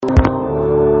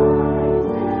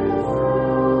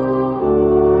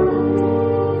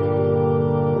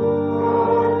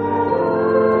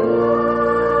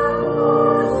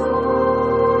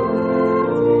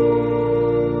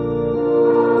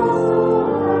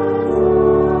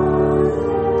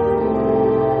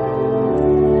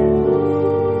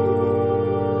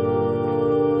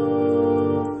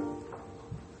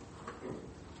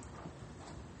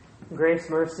Grace,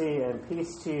 mercy, and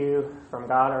peace to you from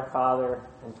God our Father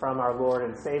and from our Lord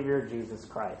and Savior, Jesus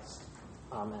Christ.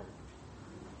 Amen.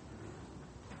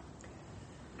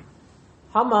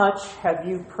 How much have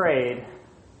you prayed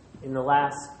in the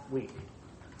last week?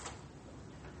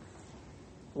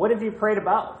 What have you prayed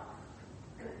about?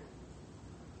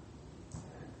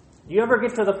 Do you ever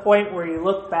get to the point where you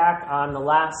look back on the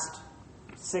last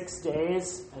 6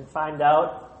 days and find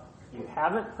out you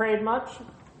haven't prayed much?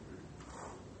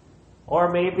 Or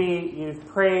maybe you've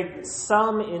prayed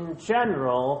some in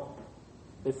general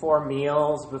before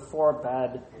meals, before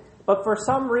bed, but for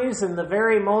some reason the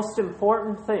very most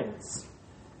important things,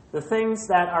 the things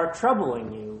that are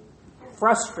troubling you,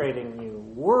 frustrating you,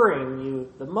 worrying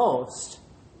you the most,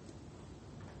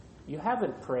 you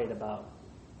haven't prayed about.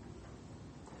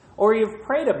 Or you've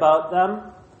prayed about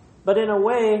them, but in a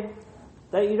way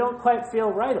that you don't quite feel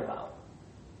right about.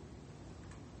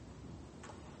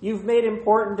 You've made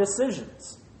important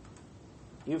decisions.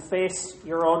 You've faced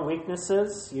your own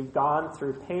weaknesses. You've gone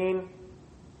through pain.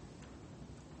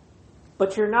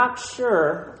 But you're not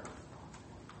sure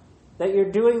that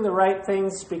you're doing the right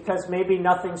things because maybe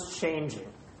nothing's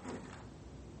changing.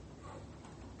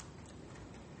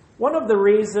 One of the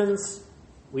reasons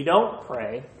we don't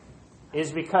pray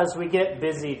is because we get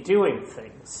busy doing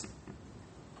things.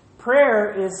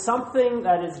 Prayer is something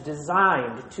that is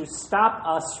designed to stop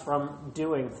us from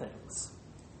doing things.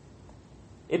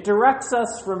 It directs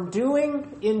us from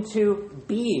doing into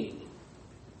being.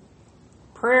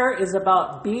 Prayer is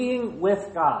about being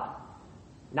with God,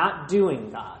 not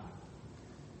doing God.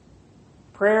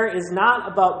 Prayer is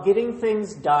not about getting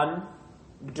things done,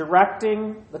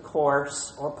 directing the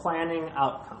course, or planning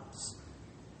outcomes.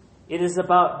 It is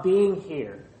about being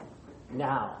here,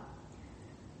 now,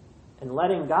 and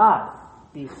letting God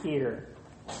be here,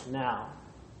 now.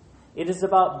 It is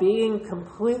about being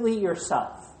completely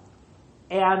yourself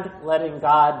and letting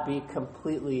God be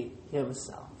completely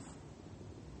himself.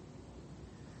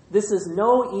 This is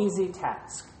no easy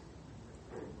task.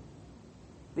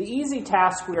 The easy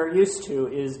task we are used to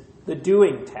is the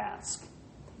doing task.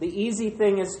 The easy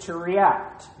thing is to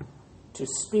react, to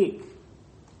speak,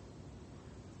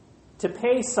 to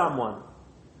pay someone,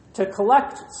 to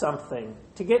collect something,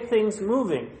 to get things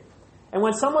moving. And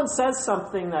when someone says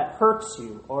something that hurts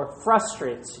you or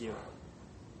frustrates you,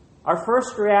 our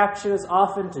first reaction is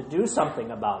often to do something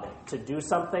about it, to do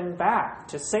something back,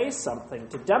 to say something,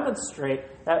 to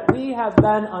demonstrate that we have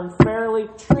been unfairly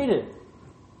treated.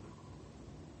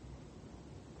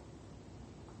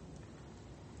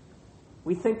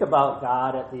 We think about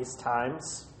God at these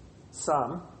times,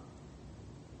 some.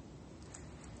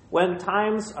 When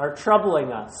times are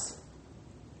troubling us,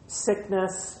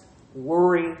 sickness,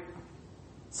 worry,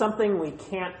 something we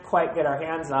can't quite get our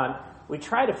hands on, we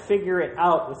try to figure it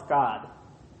out with God.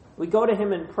 We go to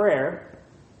him in prayer,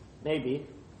 maybe,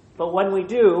 but when we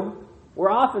do,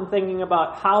 we're often thinking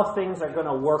about how things are going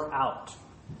to work out,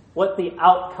 what the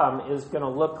outcome is going to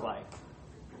look like.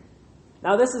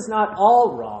 Now, this is not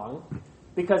all wrong,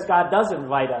 because God does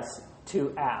invite us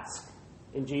to ask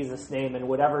in Jesus' name, and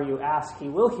whatever you ask, he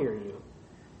will hear you.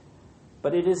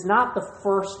 But it is not the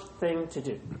first thing to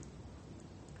do.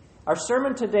 Our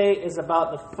sermon today is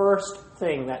about the first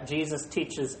thing that Jesus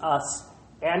teaches us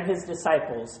and his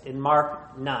disciples in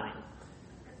Mark 9.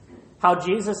 How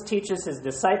Jesus teaches his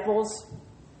disciples,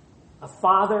 a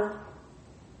father,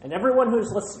 and everyone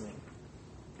who's listening,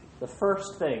 the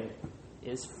first thing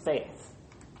is faith.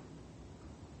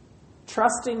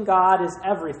 Trusting God is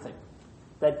everything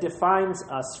that defines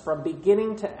us from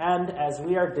beginning to end as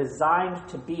we are designed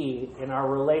to be in our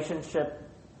relationship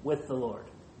with the Lord.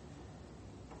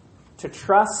 To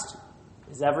trust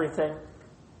is everything,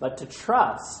 but to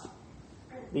trust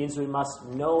means we must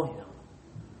know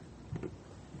him.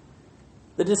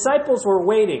 The disciples were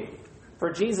waiting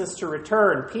for Jesus to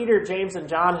return. Peter, James, and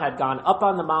John had gone up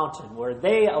on the mountain where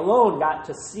they alone got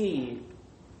to see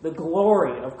the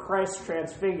glory of Christ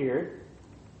transfigured,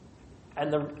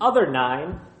 and the other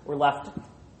 9 were left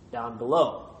down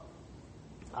below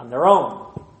on their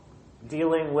own,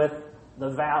 dealing with the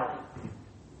valley.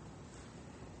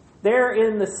 They're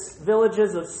in the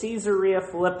villages of Caesarea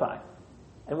Philippi.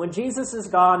 And when Jesus is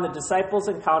gone, the disciples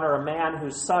encounter a man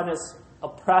whose son is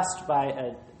oppressed by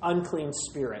an unclean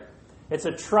spirit. It's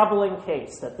a troubling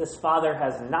case that this father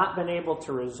has not been able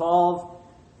to resolve.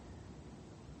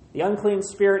 The unclean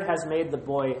spirit has made the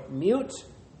boy mute.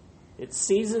 It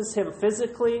seizes him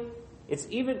physically. It's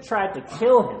even tried to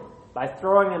kill him by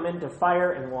throwing him into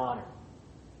fire and water.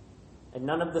 And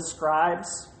none of the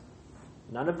scribes,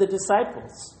 none of the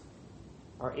disciples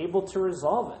are able to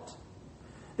resolve it.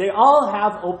 They all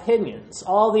have opinions.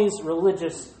 All these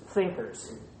religious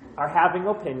thinkers are having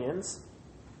opinions,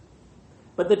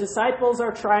 but the disciples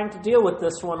are trying to deal with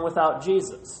this one without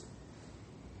Jesus.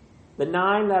 The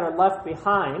 9 that are left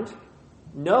behind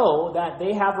know that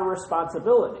they have a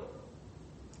responsibility.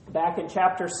 Back in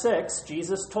chapter 6,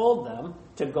 Jesus told them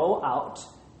to go out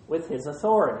with his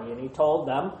authority, and he told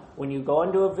them, when you go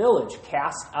into a village,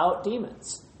 cast out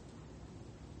demons.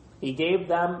 He gave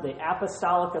them the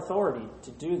apostolic authority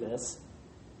to do this.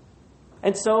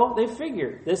 And so they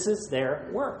figured this is their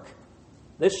work.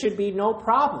 This should be no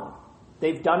problem.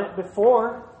 They've done it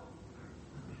before,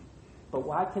 but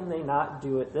why can they not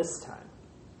do it this time?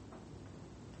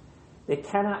 They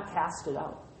cannot cast it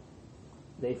out.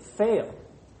 They fail.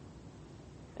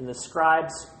 And the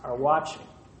scribes are watching.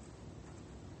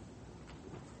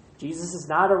 Jesus is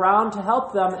not around to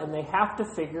help them, and they have to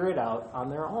figure it out on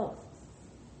their own.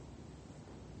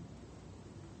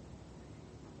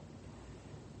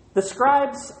 The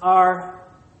scribes are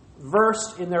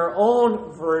versed in their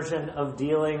own version of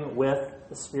dealing with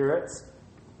the spirits.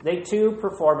 They too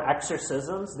perform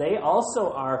exorcisms. They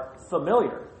also are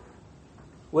familiar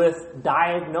with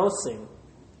diagnosing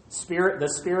the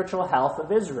spiritual health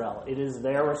of Israel. It is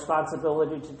their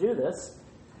responsibility to do this.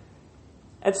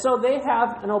 And so they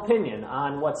have an opinion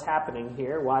on what's happening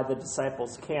here, why the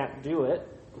disciples can't do it.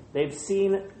 They've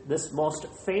seen this most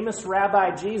famous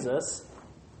rabbi, Jesus,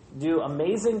 do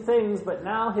amazing things, but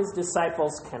now his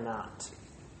disciples cannot.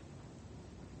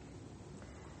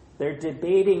 They're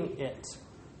debating it.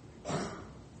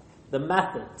 The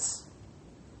methods,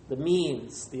 the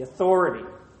means, the authority,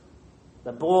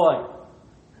 the boy.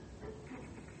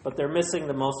 But they're missing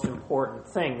the most important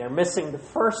thing. They're missing the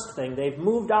first thing. They've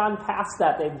moved on past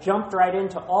that. They've jumped right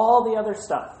into all the other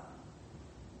stuff.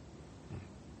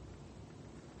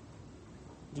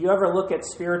 Do you ever look at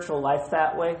spiritual life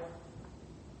that way?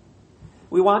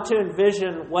 We want to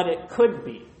envision what it could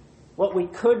be, what we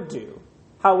could do,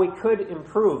 how we could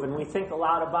improve, and we think a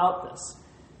lot about this.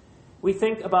 We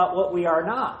think about what we are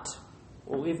not,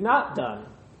 what we've not done,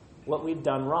 what we've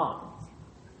done wrong,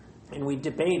 and we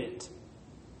debate it.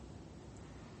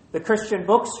 The Christian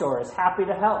bookstore is happy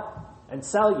to help and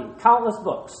sell you countless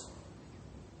books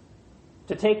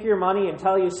to take your money and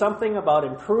tell you something about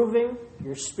improving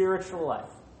your spiritual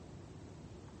life.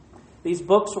 These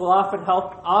books will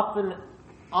often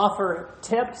offer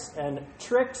tips and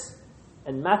tricks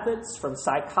and methods from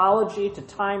psychology to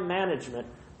time management.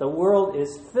 The world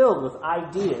is filled with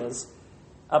ideas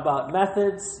about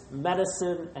methods,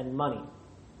 medicine, and money.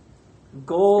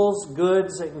 Goals,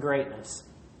 goods, and greatness.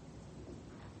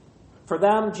 For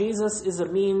them, Jesus is a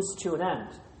means to an end,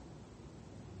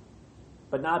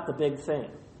 but not the big thing.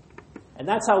 And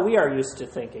that's how we are used to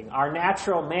thinking. Our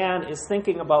natural man is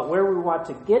thinking about where we want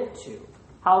to get to,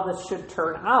 how this should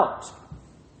turn out.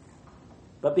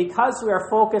 But because we are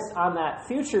focused on that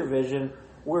future vision,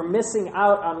 we're missing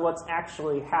out on what's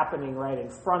actually happening right in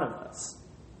front of us.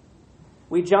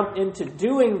 We jump into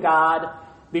doing God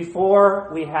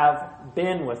before we have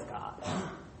been with God.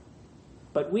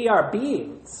 But we are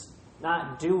beings,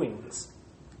 not doings.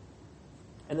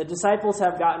 And the disciples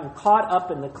have gotten caught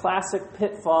up in the classic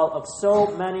pitfall of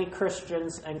so many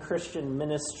Christians and Christian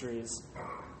ministries,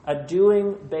 a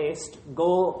doing-based,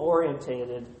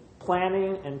 goal-orientated,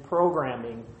 planning and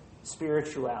programming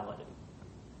spirituality.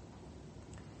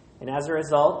 And as a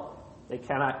result, they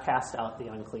cannot cast out the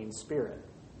unclean spirit.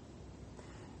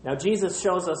 Now, Jesus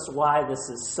shows us why this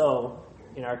is so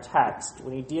in our text.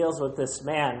 When he deals with this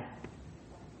man,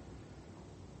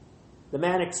 the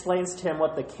man explains to him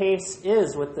what the case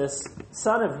is with this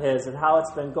son of his and how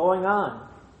it's been going on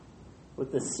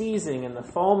with the seizing and the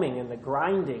foaming and the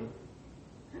grinding,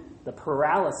 the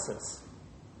paralysis.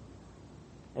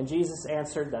 And Jesus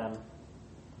answered them,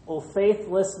 "O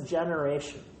faithless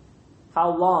generation,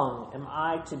 how long am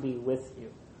I to be with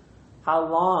you? How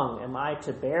long am I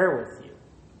to bear with you?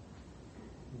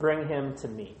 Bring him to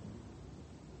me."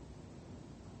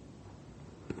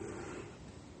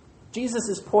 Jesus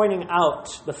is pointing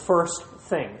out the first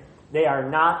thing. They are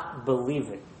not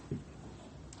believing.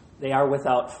 They are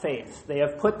without faith. They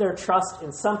have put their trust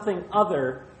in something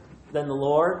other than the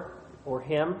Lord or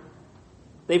him.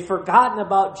 They've forgotten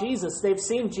about Jesus. They've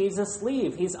seen Jesus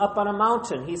leave. He's up on a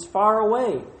mountain. He's far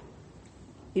away.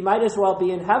 He might as well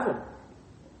be in heaven.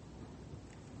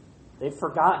 They've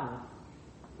forgotten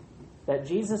that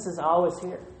Jesus is always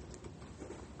here.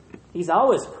 He's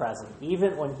always present,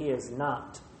 even when he is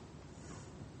not.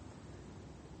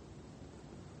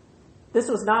 This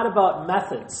was not about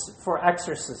methods for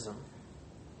exorcism,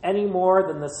 any more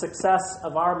than the success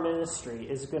of our ministry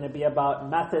is going to be about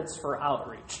methods for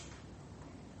outreach.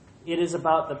 It is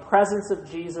about the presence of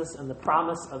Jesus and the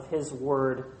promise of his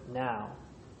word now.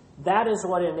 That is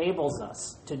what enables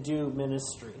us to do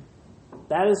ministry.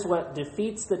 That is what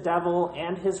defeats the devil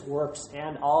and his works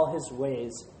and all his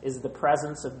ways, is the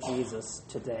presence of Jesus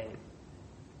today.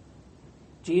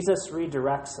 Jesus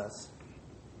redirects us.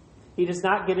 He does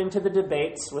not get into the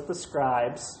debates with the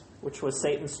scribes, which was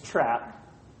Satan's trap.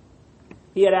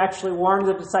 He had actually warned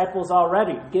the disciples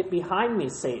already, "Get behind me,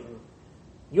 Satan.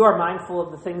 You are mindful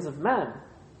of the things of men,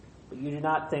 but you do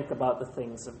not think about the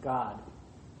things of God."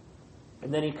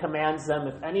 And then he commands them,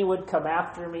 "If any would come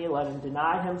after me, let him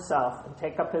deny himself and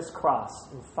take up his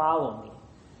cross and follow me."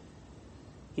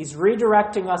 He's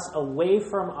redirecting us away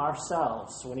from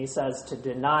ourselves when he says to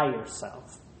deny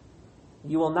yourself.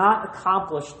 You will not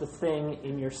accomplish the thing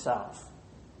in yourself.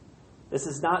 This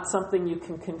is not something you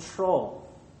can control.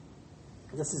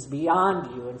 This is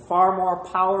beyond you and far more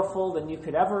powerful than you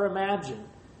could ever imagine.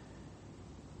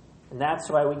 And that's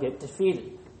why we get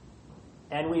defeated.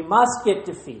 And we must get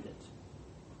defeated.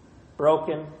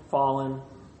 Broken, fallen,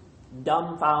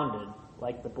 dumbfounded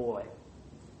like the boy.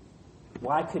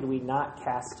 Why could we not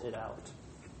cast it out?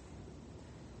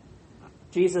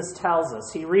 Jesus tells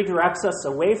us, he redirects us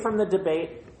away from the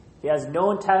debate. He has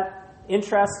no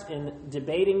interest in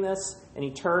debating this, and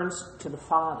he turns to the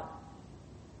Father.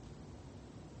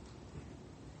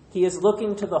 He is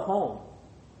looking to the home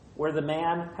where the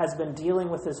man has been dealing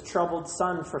with his troubled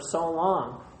son for so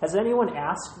long. Has anyone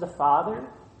asked the Father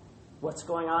what's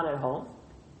going on at home?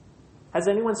 Has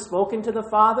anyone spoken to the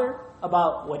Father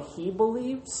about what he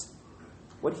believes?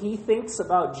 What he thinks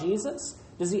about Jesus?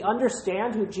 Does he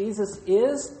understand who Jesus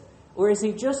is? Or is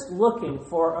he just looking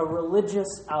for a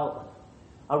religious outlet,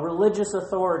 a religious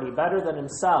authority better than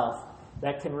himself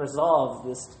that can resolve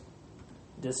this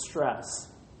distress?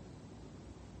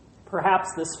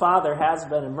 Perhaps this father has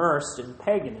been immersed in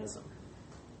paganism.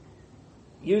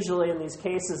 Usually in these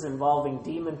cases involving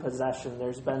demon possession,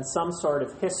 there's been some sort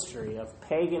of history of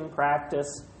pagan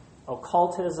practice,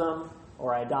 occultism,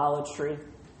 or idolatry.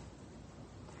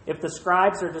 If the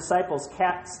scribes or disciples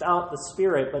cast out the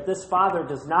spirit, but this father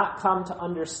does not come to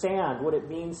understand what it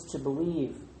means to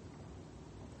believe,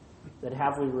 then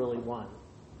have we really won?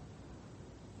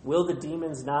 Will the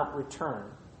demons not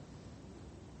return?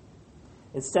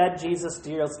 Instead, Jesus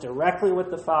deals directly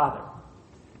with the Father.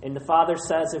 And the Father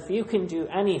says, if you can do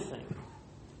anything,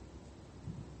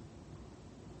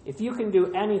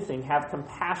 have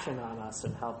compassion on us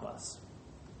and help us.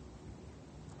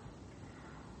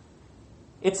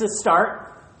 It's a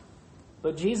start,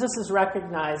 but Jesus is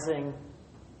recognizing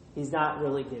he's not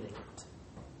really getting it.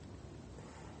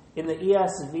 In the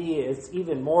ESV, it's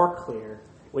even more clear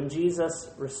when Jesus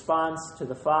responds to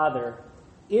the Father,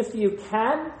 if you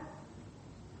can,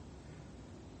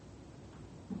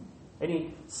 and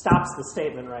he stops the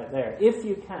statement right there. If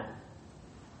you can.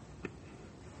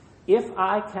 If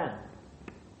I can.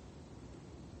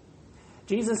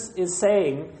 Jesus is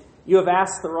saying, you have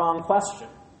asked the wrong question.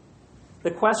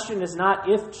 The question is not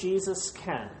if Jesus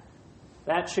can.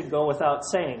 That should go without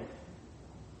saying.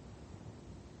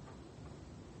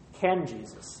 Can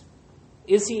Jesus?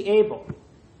 Is he able?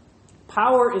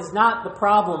 Power is not the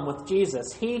problem with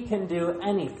Jesus. He can do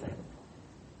anything.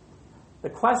 The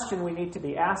question we need to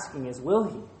be asking is, will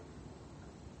he?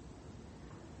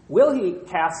 Will he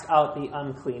cast out the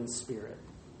unclean spirit?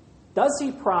 Does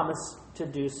he promise to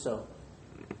do so?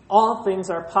 All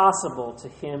things are possible to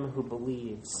him who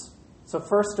believes. So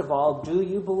first of all, do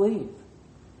you believe?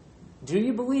 Do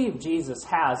you believe Jesus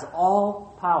has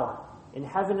all power in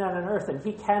heaven and on earth, and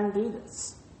he can do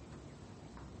this?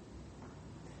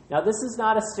 Now, this is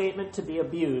not a statement to be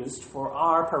abused for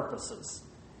our purposes.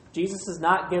 Jesus is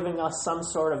not giving us some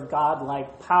sort of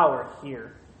godlike power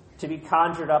here to be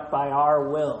conjured up by our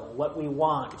will, what we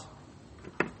want.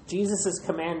 Jesus is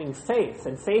commanding faith,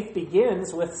 and faith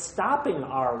begins with stopping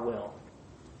our will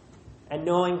and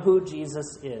knowing who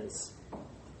Jesus is.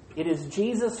 It is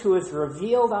Jesus who is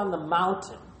revealed on the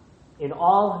mountain in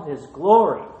all of his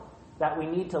glory that we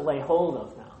need to lay hold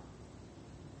of now.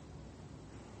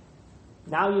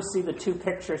 Now you see the two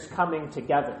pictures coming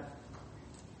together.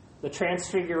 The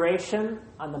transfiguration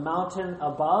on the mountain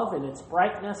above in its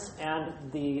brightness,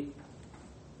 and the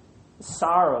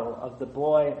sorrow of the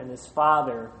boy and his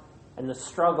father and the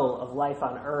struggle of life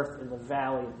on earth in the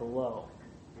valley below.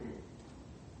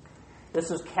 This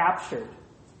was captured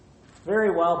very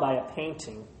well by a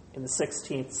painting in the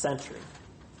 16th century.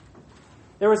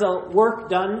 There was a work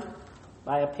done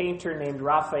by a painter named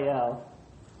Raphael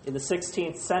in the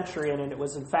 16th century, and it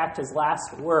was in fact his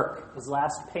last work, his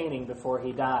last painting before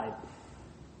he died.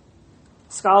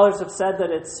 Scholars have said that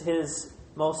it's his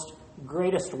most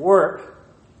greatest work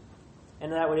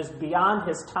and that was beyond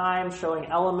his time, showing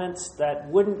elements that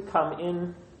wouldn't come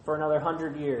in for another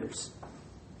 100 years.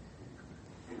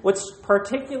 What's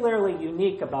particularly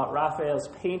unique about Raphael's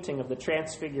painting of the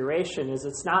Transfiguration is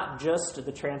it's not just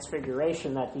the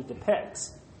Transfiguration that he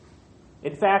depicts.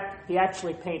 In fact, he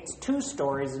actually paints two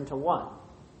stories into one.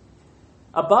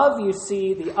 Above, you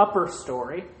see the upper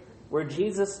story, where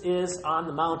Jesus is on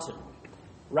the mountain,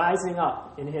 rising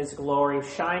up in his glory,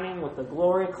 shining with the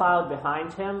glory cloud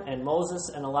behind him, and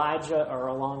Moses and Elijah are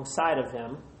alongside of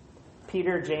him.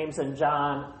 Peter, James, and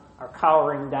John are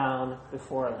cowering down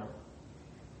before them.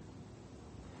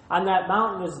 On that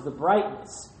mountain is the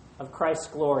brightness of Christ's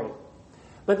glory.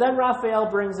 But then Raphael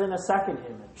brings in a second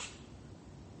image,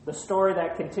 the story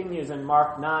that continues in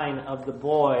Mark 9 of the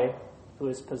boy who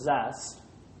is possessed.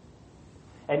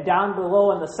 And down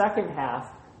below in the second half,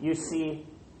 you see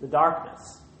the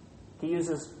darkness. He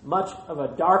uses much of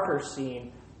a darker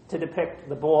scene to depict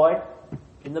the boy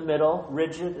in the middle,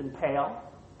 rigid and pale,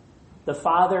 the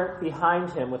father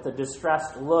behind him with a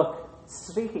distressed look,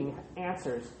 seeking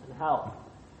answers and help,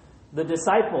 the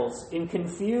disciples in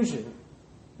confusion,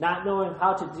 not knowing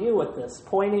how to deal with this,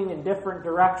 pointing in different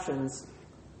directions,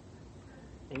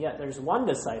 and yet there's one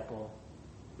disciple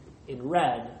in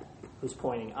red who's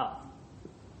pointing up.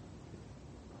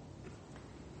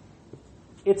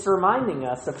 It's reminding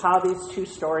us of how these two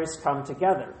stories come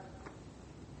together.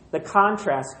 The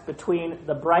contrast between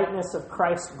the brightness of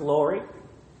Christ's glory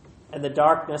and the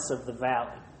darkness of the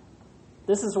valley.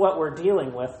 This is what we're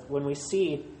dealing with when we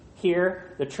see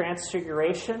here the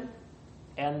Transfiguration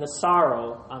and the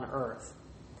sorrow on earth.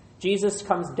 Jesus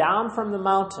comes down from the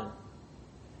mountain,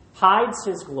 hides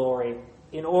his glory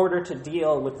in order to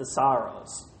deal with the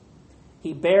sorrows.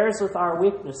 He bears with our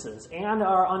weaknesses and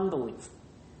our unbelief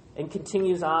and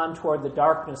continues on toward the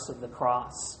darkness of the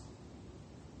cross.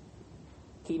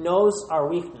 He knows our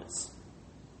weakness.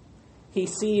 He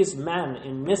sees men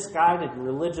in misguided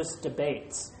religious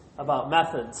debates about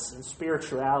methods and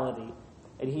spirituality,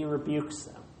 and he rebukes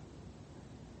them.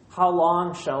 How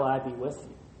long shall I be with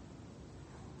you?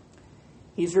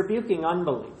 He's rebuking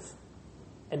unbelief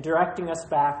and directing us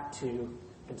back to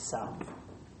himself.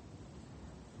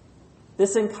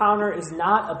 This encounter is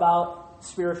not about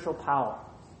spiritual power.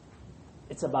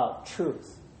 It's about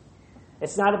truth.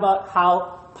 It's not about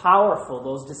how powerful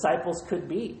those disciples could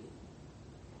be.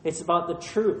 It's about the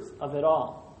truth of it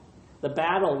all. The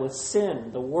battle with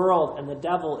sin, the world, and the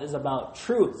devil is about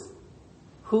truth.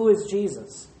 Who is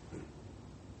Jesus?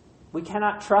 We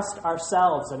cannot trust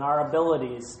ourselves and our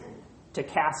abilities to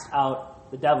cast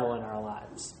out the devil in our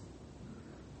lives.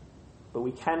 But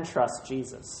we can trust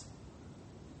Jesus.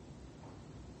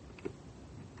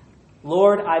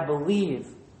 Lord, I believe.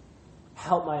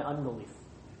 Help my unbelief,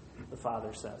 the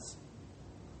Father says.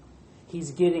 He's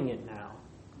getting it now.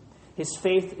 His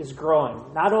faith is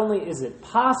growing. Not only is it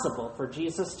possible for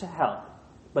Jesus to help,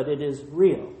 but it is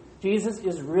real. Jesus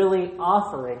is really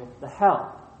offering the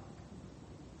help.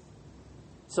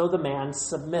 So the man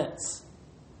submits.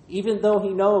 Even though he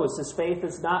knows his faith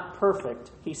is not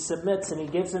perfect, he submits and he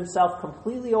gives himself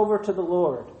completely over to the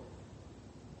Lord.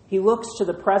 He looks to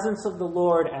the presence of the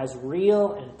Lord as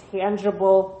real and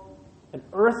tangible, an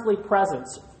earthly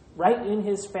presence right in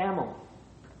his family.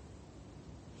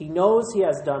 He knows he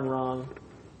has done wrong.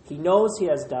 He knows he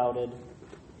has doubted.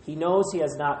 He knows he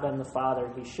has not been the father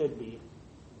he should be.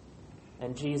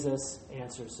 And Jesus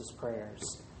answers his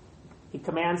prayers. He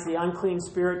commands the unclean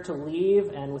spirit to leave,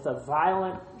 and with a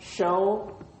violent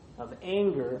show of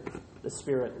anger, the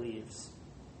spirit leaves.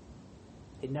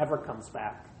 It never comes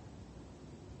back.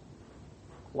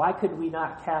 Why could we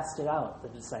not cast it out? The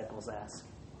disciples ask.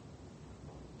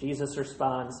 Jesus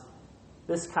responds,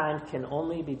 this kind can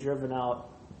only be driven out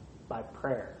by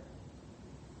prayer.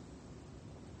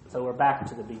 So we're back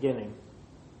to the beginning.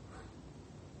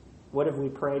 What have we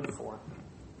prayed for?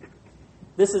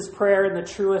 This is prayer in the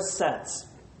truest sense.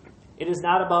 It is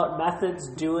not about methods,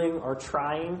 doing, or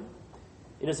trying.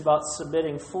 It is about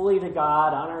submitting fully to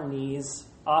God on our knees,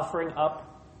 offering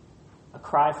up a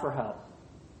cry for help.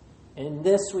 And in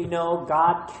this we know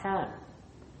God can.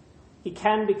 He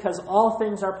can because all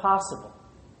things are possible.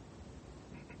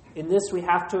 In this we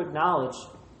have to acknowledge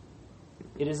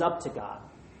it is up to God.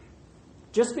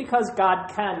 Just because God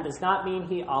can does not mean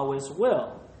he always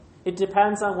will. It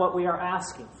depends on what we are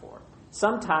asking for.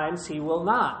 Sometimes he will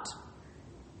not.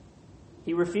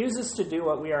 He refuses to do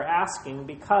what we are asking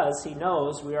because he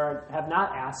knows we have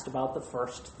not asked about the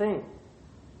first thing.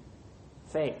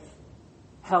 Faith.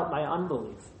 Help my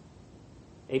unbelief.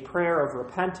 A prayer of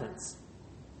repentance.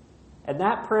 And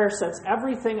that prayer sets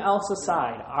everything else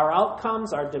aside, our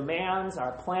outcomes, our demands,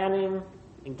 our planning,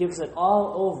 and gives it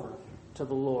all over to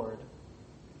the Lord.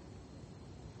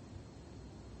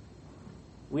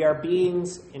 We are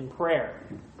beings in prayer.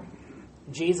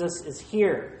 Jesus is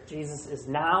here. Jesus is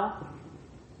now.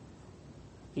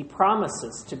 He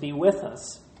promises to be with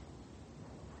us.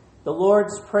 The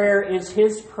Lord's Prayer is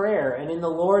His prayer, and in the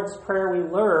Lord's Prayer we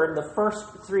learn the first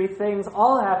three things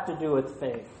all have to do with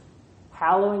faith.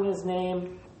 Hallowing His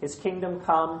name, His kingdom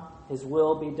come, His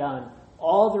will be done.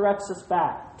 All directs us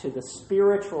back to the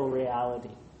spiritual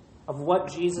reality of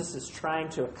what Jesus is trying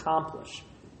to accomplish,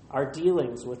 our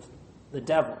dealings with the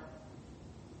devil.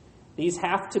 These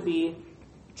have to be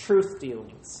truth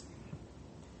dealings.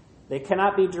 They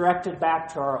cannot be directed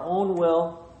back to our own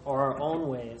will or our own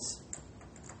ways.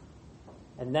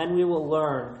 And then we will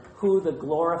learn who the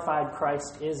glorified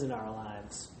Christ is in our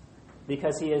lives,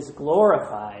 because He is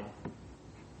glorified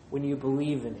when you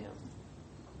believe in Him,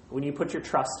 when you put your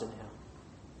trust in Him,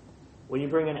 when you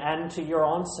bring an end to your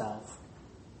own self,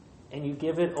 and you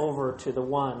give it over to the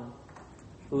one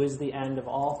who is the end of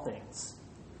all things,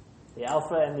 the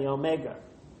Alpha and the Omega,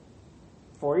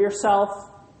 for yourself,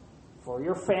 for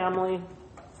your family,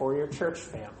 for your church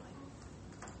family.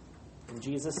 In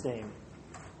Jesus' name,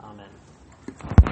 amen.